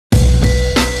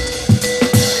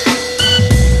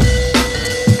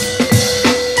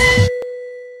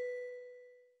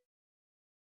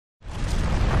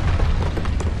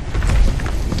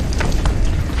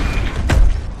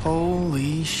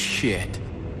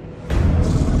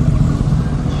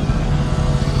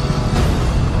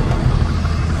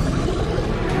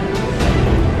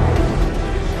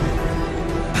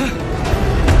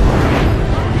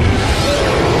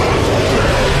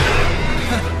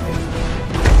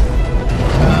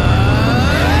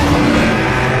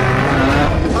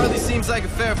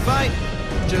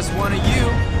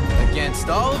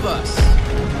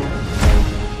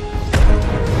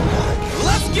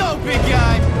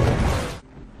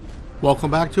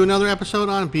Welcome back to another episode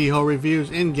on Beho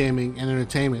Reviews in Gaming and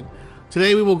Entertainment.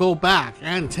 Today we will go back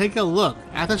and take a look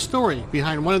at the story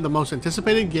behind one of the most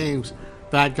anticipated games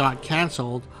that got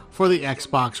cancelled for the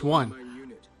Xbox One,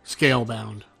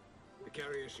 Scalebound.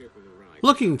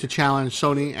 Looking to challenge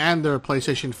Sony and their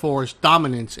PlayStation 4's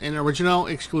dominance in original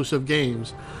exclusive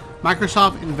games,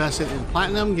 Microsoft invested in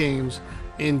Platinum Games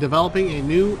in developing a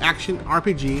new action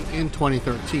RPG in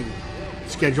 2013.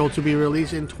 Scheduled to be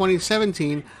released in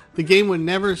 2017, the game would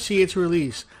never see its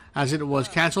release as it was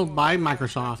cancelled by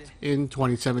Microsoft in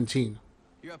 2017.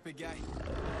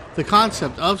 The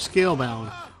concept of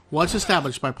Scalebound was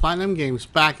established by Platinum Games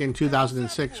back in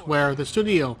 2006, where the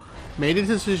studio made a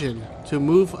decision to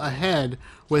move ahead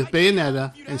with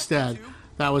Bayonetta instead,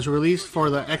 that was released for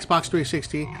the Xbox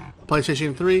 360,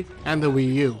 PlayStation 3, and the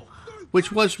Wii U, which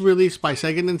was released by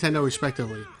Sega and Nintendo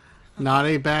respectively. Not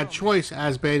a bad choice,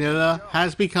 as Bayonetta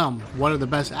has become one of the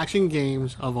best action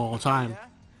games of all time.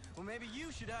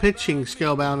 Pitching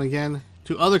Scalebound again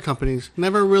to other companies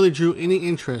never really drew any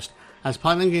interest, as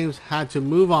Platinum Games had to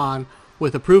move on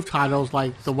with approved titles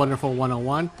like The Wonderful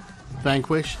 101,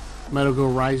 Vanquish, Metal Gear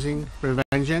Rising,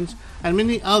 Revengeance, and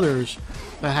many others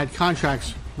that had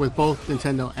contracts with both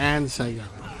Nintendo and Sega.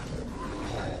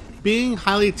 Being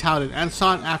highly touted and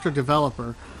sought after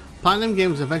developer, Platinum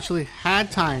Games eventually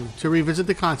had time to revisit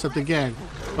the concept again,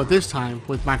 but this time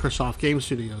with Microsoft Game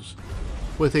Studios.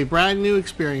 With a brand new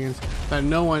experience that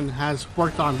no one has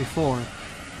worked on before,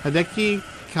 Hideki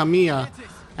Kamiya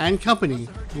and company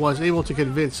was able to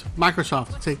convince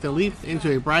Microsoft to take the leap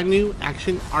into a brand new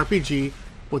action RPG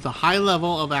with a high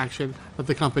level of action that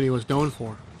the company was known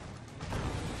for.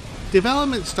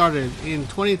 Development started in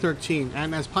 2013,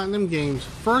 and as Platinum Games'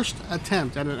 first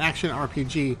attempt at an action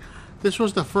RPG, this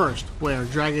was the first where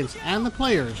dragons and the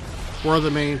players were the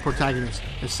main protagonists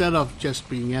instead of just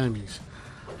being enemies.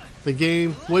 The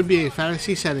game would be a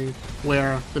fantasy setting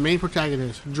where the main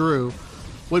protagonist, Drew,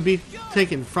 would be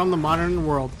taken from the modern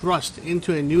world, thrust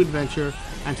into a new adventure,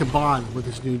 and to bond with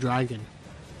his new dragon.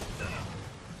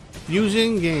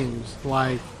 Using games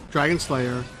like Dragon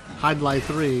Slayer, Hide Life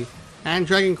 3, and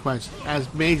Dragon Quest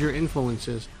as major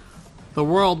influences, the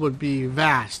world would be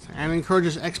vast and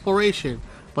encourages exploration,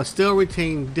 but still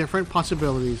retain different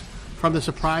possibilities, from the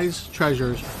surprise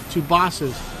treasures to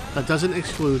bosses that doesn't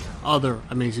exclude other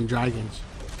amazing dragons.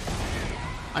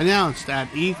 Announced at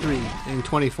E3 in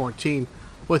 2014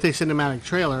 with a cinematic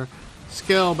trailer,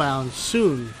 Scalebound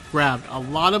soon grabbed a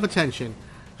lot of attention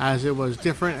as it was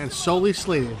different and solely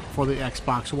slated for the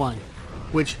Xbox One,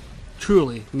 which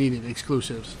truly needed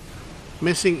exclusives.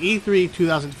 Missing E3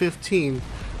 2015,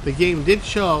 the game did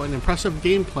show an impressive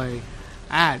gameplay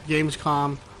at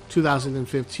Gamescom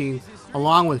 2015,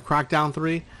 along with Crackdown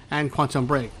 3 and Quantum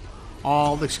Break,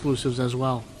 all exclusives as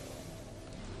well.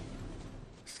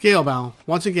 Scalebound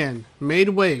once again made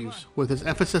waves with its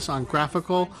emphasis on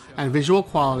graphical and visual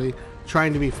quality,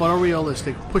 trying to be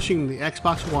photorealistic, pushing the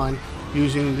Xbox One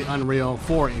using the Unreal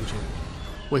 4 engine.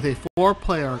 With a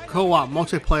 4-player co-op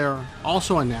multiplayer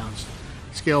also announced,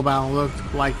 Scalebound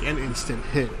looked like an instant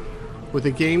hit. With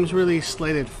the game's release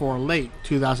slated for late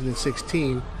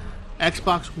 2016,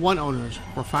 Xbox One owners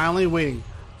were finally waiting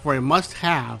for a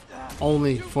must-have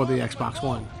only for the Xbox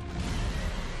One.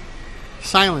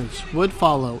 Silence would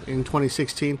follow in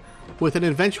 2016 with an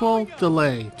eventual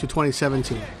delay to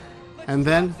 2017. And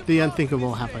then the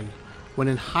unthinkable happened, when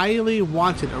a highly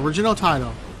wanted original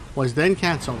title was then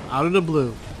cancelled out of the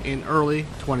blue in early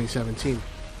 2017.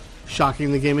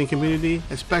 Shocking the gaming community,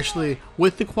 especially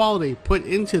with the quality put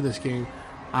into this game.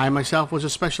 I myself was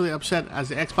especially upset as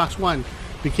the Xbox One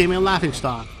became a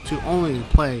laughingstock to only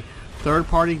play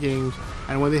third-party games,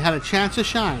 and when they had a chance to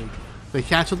shine, they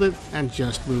cancelled it and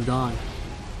just moved on.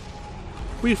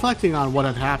 Reflecting on what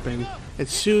had happened, it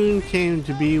soon came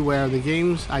to be where the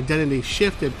game's identity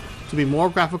shifted to be more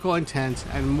graphical intense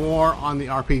and more on the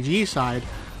RPG side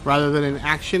rather than an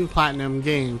action Platinum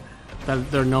game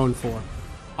that they're known for.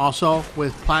 Also,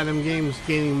 with Platinum Games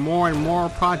gaining more and more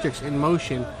projects in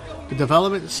motion, the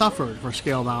development suffered for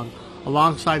Scalebound,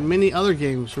 alongside many other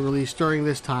games released during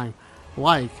this time,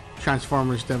 like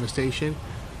Transformers Devastation,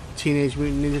 Teenage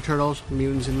Mutant Ninja Turtles,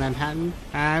 Mutants in Manhattan,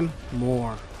 and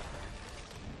more.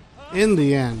 In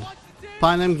the end,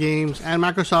 Platinum Games and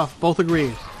Microsoft both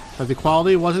agreed that the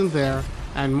quality wasn't there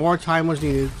and more time was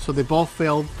needed, so they both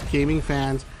failed gaming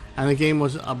fans and the game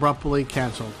was abruptly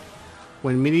cancelled,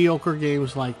 when mediocre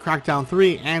games like Crackdown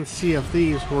 3 and Sea of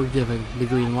Thieves were given the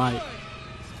green light.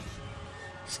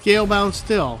 Scalebound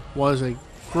still was a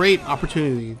great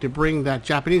opportunity to bring that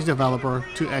Japanese developer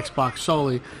to Xbox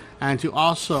solely, and to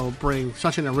also bring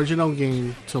such an original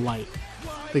game to light.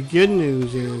 The good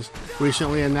news is,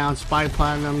 recently announced by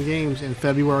Platinum Games in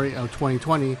February of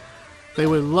 2020, they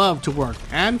would love to work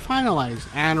and finalize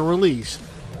and release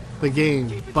the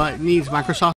game, but needs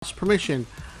Microsoft's permission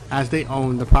as they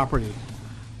own the property.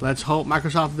 Let's hope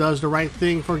Microsoft does the right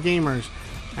thing for gamers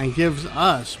and gives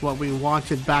us what we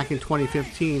wanted back in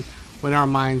 2015 when our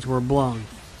minds were blown: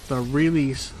 the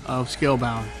release of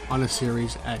Scalebound on the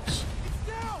Series X.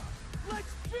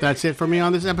 That's it for me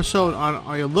on this episode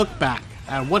on a look back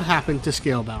at what happened to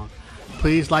Scalebound.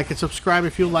 Please like and subscribe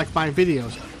if you like my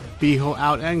videos. Beho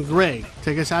out and Greg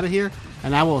take us out of here,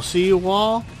 and I will see you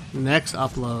all next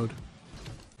upload.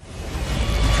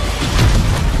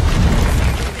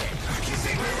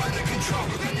 We're under control,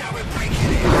 now we're breaking.